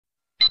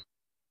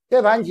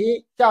这盘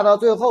棋下到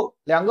最后，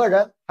两个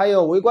人还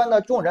有围观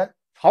的众人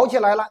吵起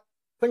来了，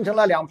分成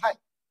了两派。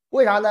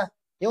为啥呢？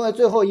因为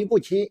最后一步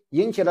棋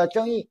引起了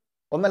争议。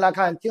我们来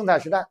看精彩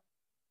实战。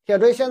铁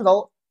锤先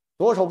走，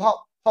左手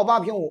炮，炮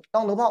8平5，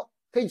当头炮。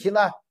黑棋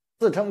呢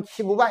自称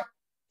棋不败，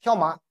跳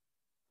马，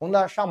红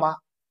的上马，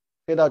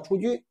黑的出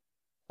车，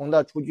红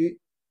的出车。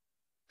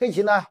黑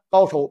棋呢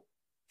高手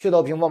去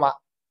斗平驸马，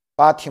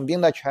把挺兵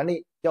的权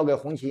利交给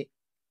红棋。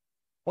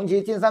红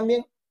棋进3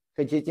兵，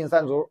黑棋进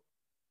3卒。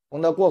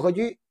红的过河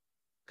车，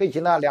黑棋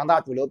呢两大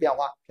主流变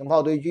化，平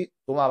炮对车，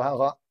卒马盘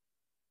合。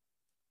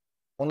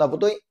红的不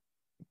对，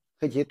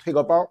黑棋退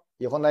个包，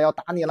以后呢要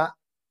打你了。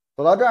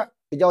走到这儿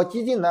比较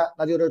激进的，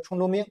那就是冲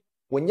中兵，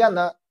稳健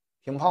的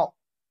平炮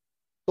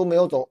都没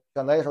有走，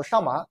选择一手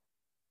上马。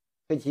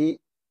黑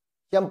棋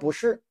先补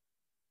士，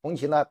红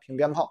棋呢平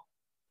边炮，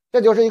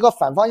这就是一个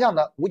反方向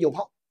的5-9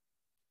炮。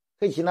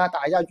黑棋呢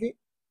打一下车，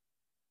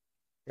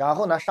然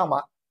后呢上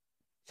马，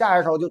下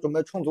一手就准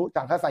备冲卒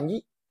展开反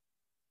击。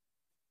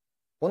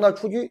红的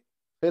出车，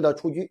黑的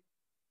出车。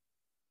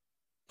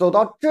走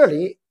到这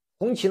里，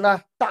红棋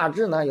呢大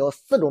致呢有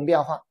4种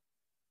变化：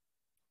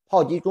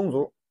炮击中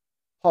卒，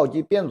炮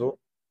击边卒，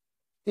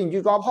进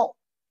车抓炮，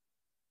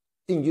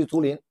进车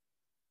卒临。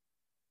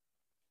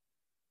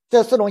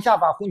这4种下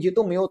法红棋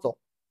都没有走，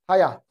他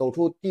呀走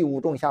出第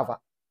5种下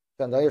法，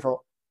选择一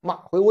手马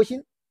回窝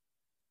心。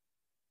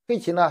黑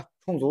棋呢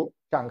冲卒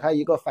展开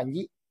一个反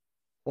击，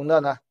红的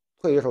呢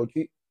退一手车。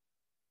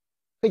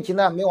黑棋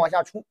呢没往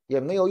下冲，也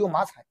没有用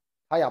马踩，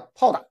他呀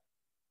炮打，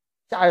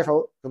下一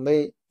手准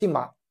备进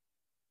马。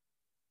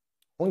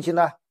红棋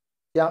呢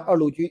将2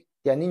路车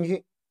点进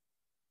去，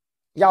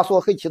压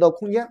缩黑棋的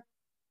空间。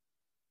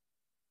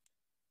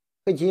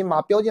黑棋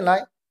马飙进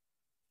来，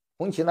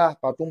红棋呢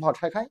把中炮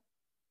拆开。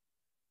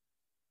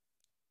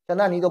现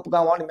在你就不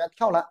敢往里面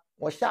跳了，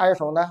我下一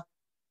手呢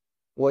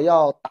我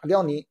要打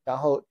掉你，然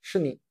后吃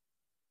你。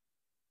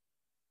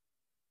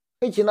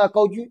黑棋呢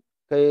高车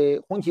给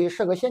红棋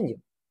设个陷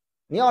阱，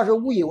你要是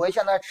误以为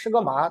现在吃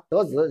个马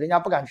得子，人家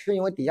不敢吃，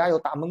因为底下有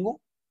大门弓，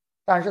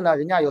但是呢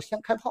人家有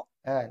先开炮，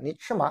你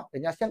吃马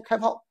人家先开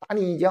炮打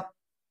你一将，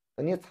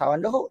等你踩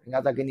完之后人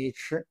家再给你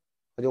吃，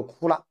我就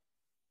哭了。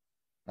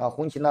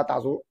红棋呢打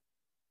卒，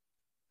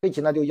黑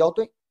棋呢就腰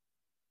对。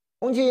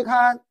红棋一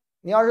看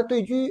你要是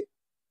对车，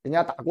人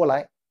家打过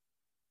来，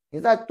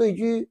你再对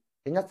车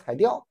人家踩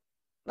掉，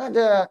那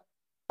这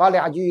把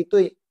俩车一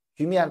对，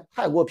局面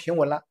太过平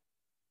稳了。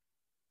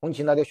红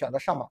棋呢就选择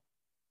上马。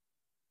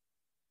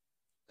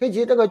黑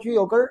棋这个车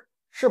有根儿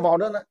是保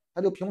着呢，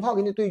他就平炮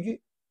给你对车。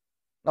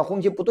那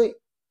红棋不对，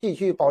继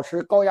续保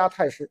持高压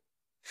态势，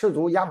士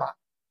卒压马。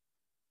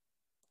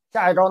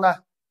下一招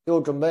呢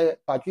就准备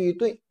把车一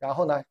对，然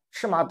后呢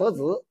吃马得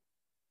子。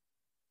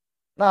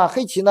那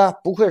黑棋呢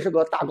不愧是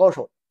个大高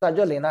手，在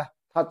这里呢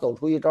他走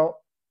出一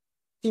招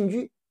进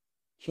车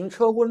停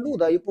车问路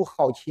的一步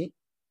好棋。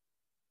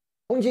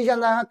红棋现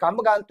在还敢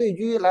不敢对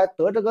车来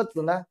得这个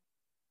子呢？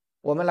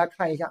我们来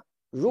看一下，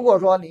如果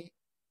说你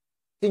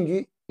进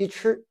车一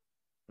吃，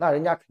那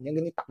人家肯定给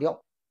你打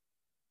掉，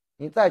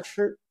你再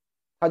吃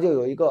他就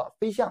有一个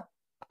飞象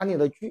打你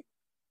的车，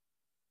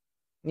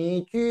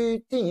你车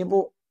进一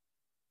步，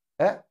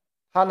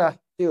他呢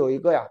就有一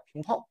个呀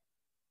平炮。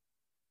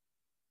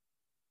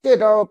这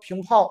招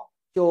平炮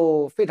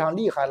就非常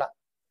厉害了，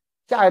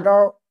下一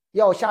招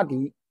要下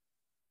底，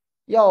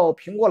要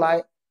平过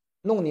来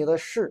弄你的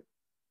士。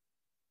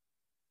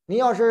你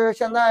要是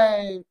现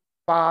在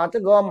把这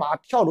个马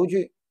跳出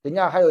去，人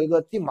家还有一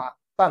个进马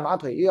绊马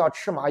腿，又要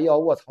吃马又要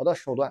卧槽的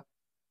手段。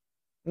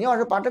你要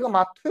是把这个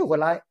马退回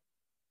来，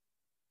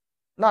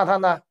那他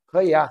呢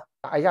可以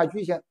打一下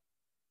车先，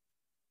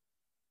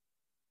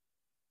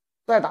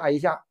再打一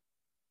下，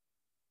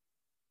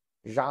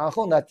然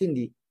后呢进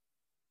底，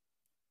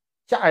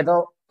下一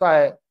招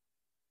再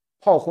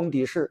炮轰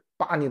底士，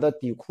扒你的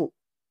底库。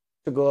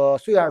这个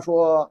虽然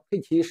说黑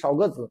棋少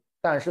个子，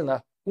但是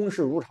呢攻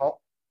势如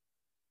潮。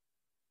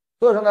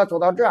所以说呢走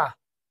到这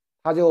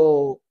他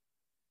就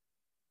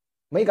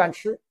没敢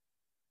吃，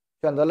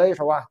选择了一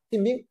手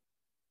进兵。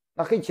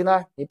那黑棋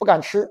呢你不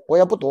敢吃，我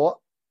也不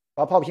躲，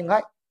把炮平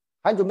开，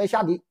还准备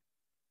下底。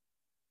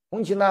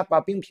红棋呢把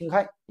兵平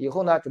开以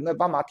后呢准备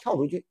把马跳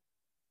出去，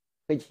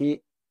黑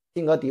棋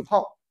进个底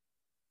炮，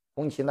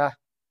红棋呢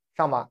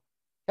上马。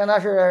现在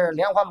是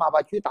连环马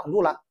把车挡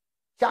住了，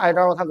下一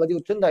招他可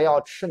就真的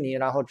要吃你，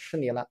然后吃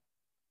你了。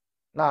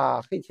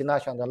那黑棋呢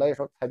选择了一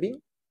手踩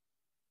兵。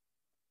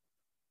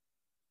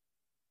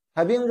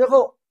踩兵之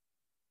后，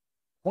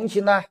红棋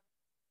呢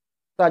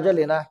在这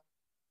里呢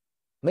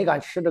没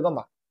敢吃这个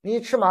马，你一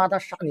吃马他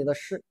杀你的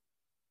士，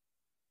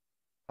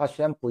他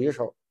先补一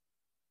手。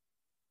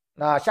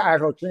那下一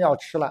手真要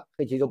吃了，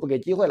黑棋就不给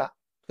机会了，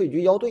退车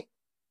腰对。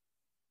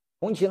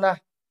红棋呢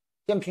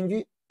先平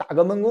车打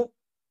个闷弓，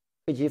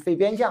黑棋飞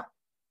边象，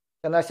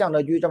现在向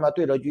着车这么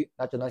对着车，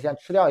那只能先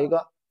吃掉一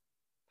个，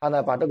他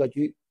呢把这个车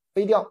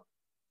飞掉。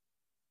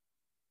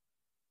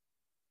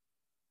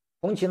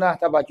红棋呢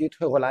再把车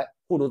退回来，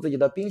护住自己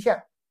的兵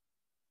线。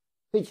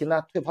黑棋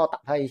呢退炮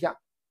打他一下，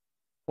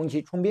红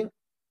棋冲兵，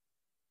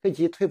黑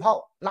棋退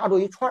炮拉住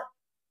一串，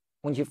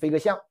红棋飞个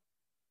象，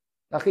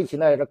那黑棋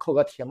呢也是扣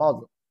个铁帽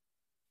子。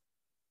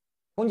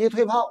红棋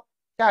退炮，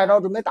下一招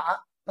准备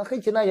打，那黑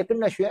棋呢也跟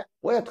着学，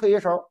我也退一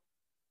手，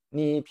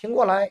你平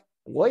过来，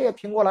我也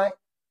平过来，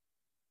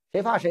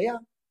谁怕谁呀？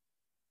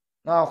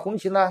那红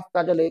棋呢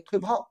在这里退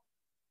炮，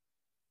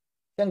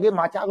先给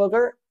马加个根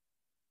儿，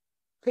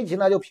黑棋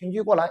呢就平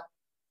车过来，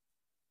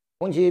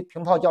红棋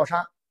平炮叫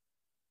杀，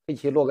黑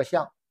棋落个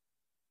象，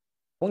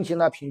红棋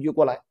呢平车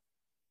过来，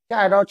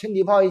下一招沉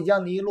底炮一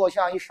将你一落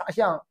象一杀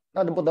象，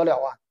那就不得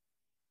了啊！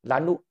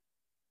拦住，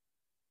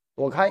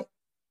躲开，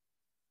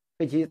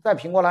黑棋再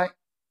平过来，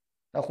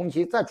那红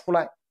棋再出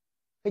来，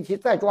黑棋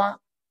再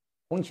抓，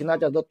红棋呢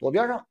在这躲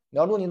边上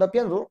瞄住你的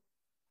边卒，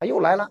他又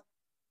来了，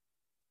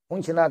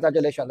红棋呢在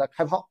这里选择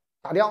开炮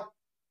打掉，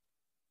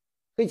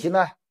黑棋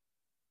呢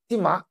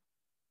进马，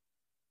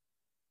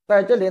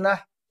在这里呢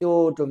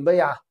就准备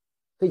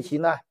黑棋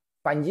呢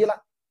反击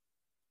了，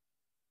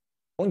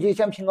红棋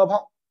先平个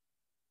炮，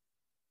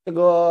这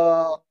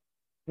个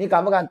你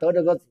敢不敢得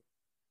这个子？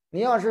你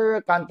要是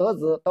敢得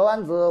子，得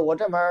完子我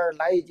这边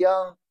来一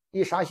将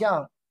一杀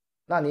象，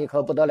那你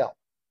可不得了。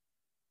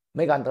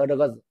没敢得这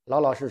个子，老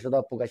老实实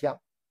的补个象。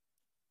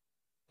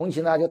红棋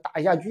呢就打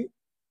一下车，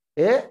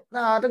哎，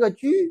那这个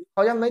车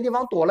好像没地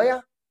方躲了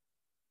呀。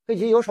黑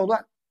棋有手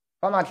段，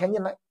把马填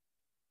进来，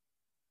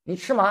你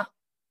吃马，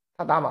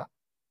他打马，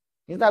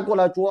你再过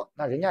来捉，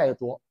那人家也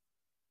捉，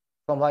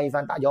双方一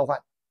番大交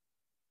换。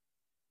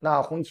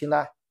那红棋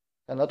呢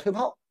选择退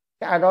炮，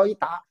下一招一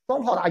打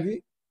双炮打车，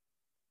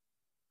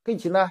黑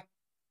棋呢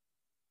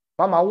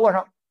把马握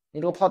上，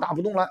你这个炮打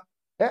不动了，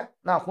哎，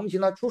那红棋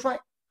呢出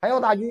帅还要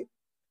打车，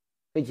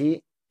黑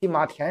棋进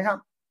马填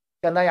上，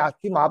现在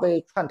车马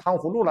被串糖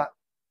葫芦了，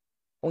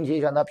红棋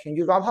选择平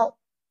车抓炮，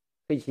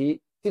黑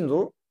棋进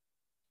卒，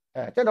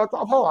哎，这招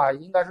抓炮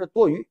应该是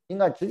多余，应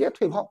该直接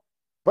退炮，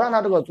不让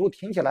他这个卒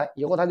挺起来，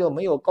以后他就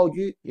没有高车，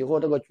以后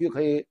这个车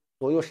可以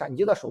左右闪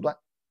击的手段。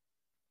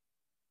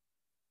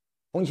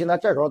红棋呢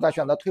这时候再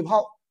选择退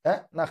炮，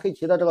哎，那黑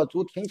棋的这个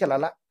卒挺起来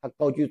了，他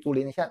高车卒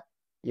临线，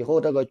以后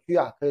这个车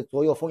可以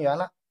左右逢源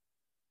了。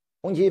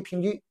红棋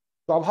平车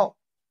抓炮，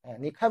哎，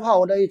你开炮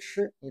我这一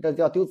吃，你这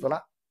就要丢子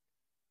了。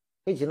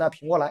黑棋呢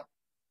平过来，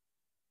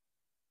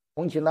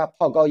红棋呢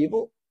炮高一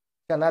步，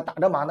现在打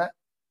着马呢，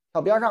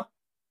跳边上，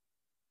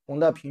红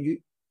的平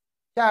车，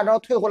下一招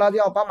退回来就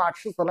要把马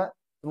吃死了，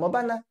怎么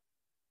办呢？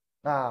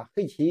那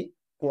黑棋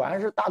果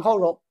然是大高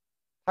手，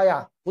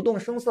他不动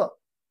声色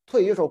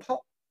退一手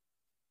炮，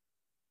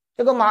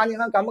这个马你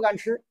看敢不敢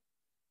吃？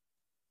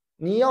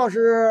你要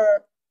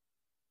是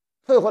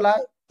退回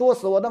来捉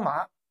死我的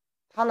马，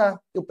他呢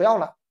就不要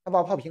了，他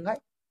把炮平开，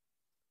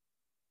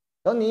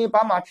等你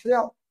把马吃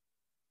掉，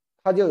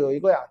他就有一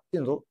个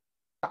进卒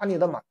打你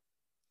的马，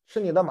吃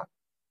你的马，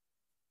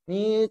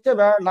你这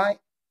边来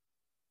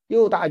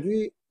又打车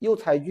又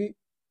踩车，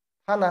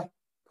他呢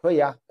可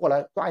以过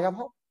来抓一下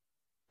炮，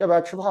这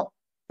边吃炮，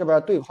这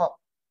边对炮，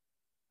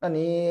那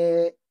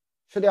你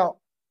吃掉，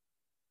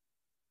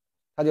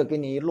他就给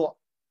你一落，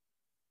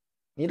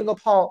你这个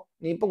炮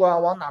你不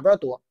管往哪边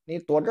躲，你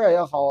躲这儿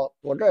也好，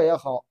躲这儿也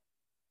好，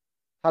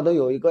他都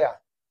有一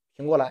个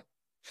平过来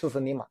吃死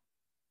你马，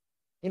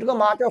你这个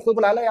马这回不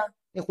来了呀，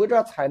你回这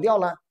儿踩掉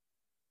了，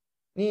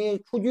你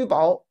出车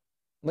保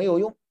没有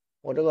用，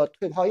我这个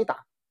退炮一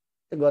打，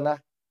这个呢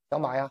小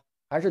马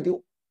还是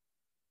丢。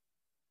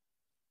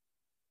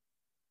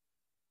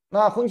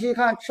那红棋一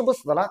看吃不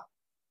死了，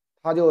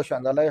他就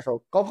选择了一手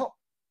高炮，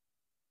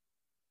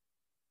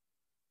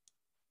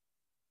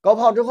高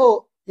炮之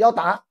后要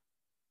打，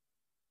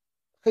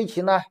黑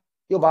棋呢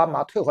又把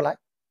马退回来，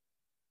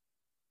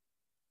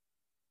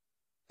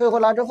退回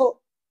来之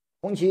后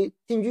红棋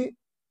进车，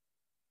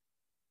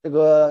这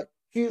个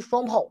车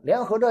双炮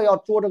联合着要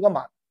捉这个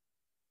马，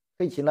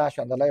黑棋呢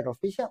选择了一手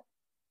飞象，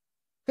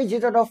黑棋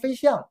这招飞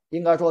象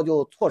应该说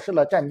就错失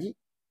了战机，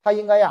他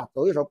应该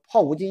走一手炮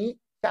五进一，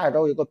下一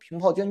招有个平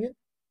炮将军，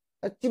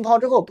进炮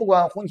之后不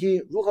管红棋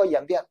如何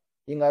演变，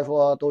应该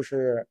说都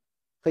是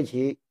黑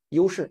棋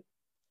优势。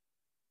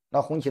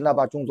那红棋呢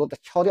把中卒的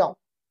敲掉，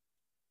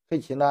黑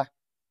棋呢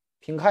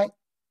平开，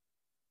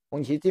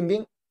红棋进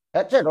兵，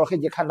哎，这招黑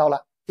棋看到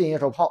了，进一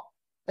手炮，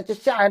那这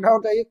下一招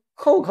这一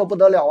扣可不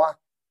得了啊！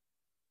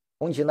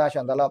红棋呢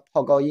选择了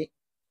炮高一，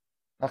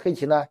那黑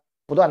棋呢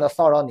不断的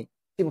骚扰你，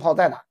进炮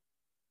再打，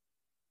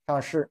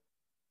上士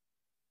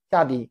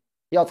下底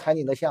要踩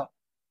你的象，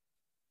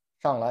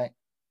上来，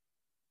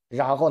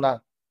然后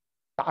呢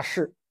打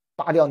士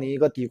扒掉你一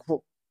个底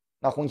库，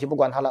那红棋不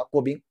管他了，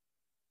过兵，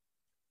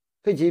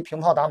黑棋平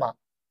炮打马，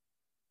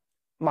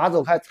马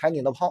走开踩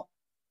你的炮，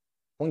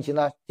红棋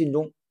呢进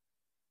中，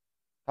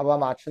他把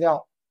马吃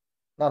掉，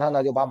那他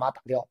呢就把马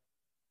打掉，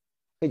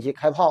黑棋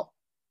开炮，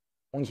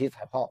红棋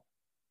踩炮，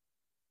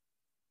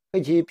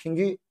黑棋平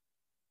车，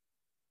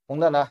红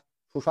的呢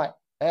出帅，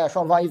哎，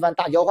双方一番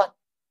大交换，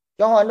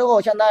交换之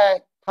后现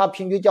在他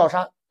平车叫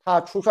杀，他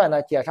出帅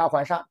呢解杀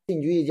还杀，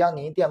进车一将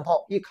你电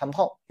炮一砍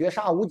炮绝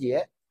杀无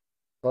解，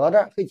走到这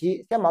儿黑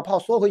棋先把炮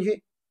缩回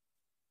去，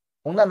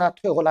红的呢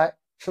退回来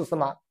吃死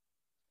马，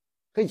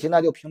黑棋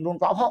呢就平中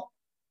抓炮，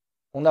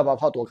红的把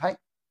炮躲开，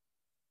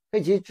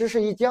黑棋知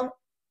势一将，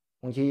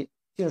红棋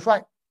进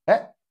帅。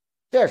哎，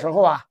这时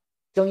候啊，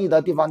争议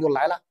的地方就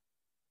来了，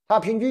他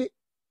平车，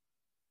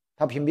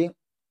他平兵，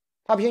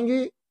他平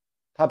车，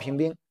他平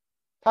兵，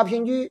他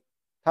平车，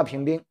他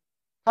平兵，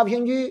他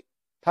平车，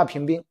他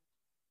平兵。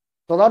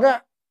走到这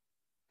儿，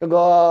这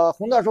个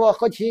红的说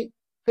和棋，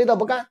黑的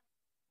不干，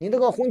你这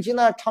个红棋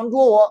呢长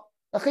捉我，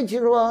那黑棋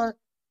说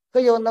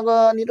黑有那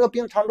个你这个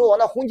兵长捉我，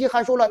那红棋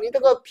还说了你这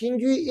个平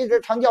车一直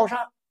长叫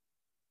杀。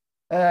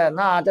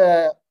那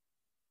这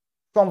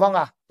双方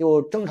啊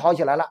就争吵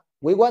起来了，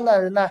围观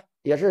的人呢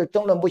也是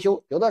争论不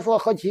休，有的说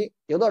和棋，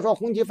有的说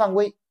红棋犯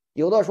规，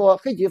有的说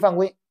黑棋犯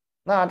规。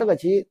那这个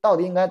棋到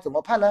底应该怎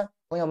么判呢？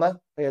朋友们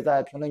可以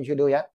在评论区留言。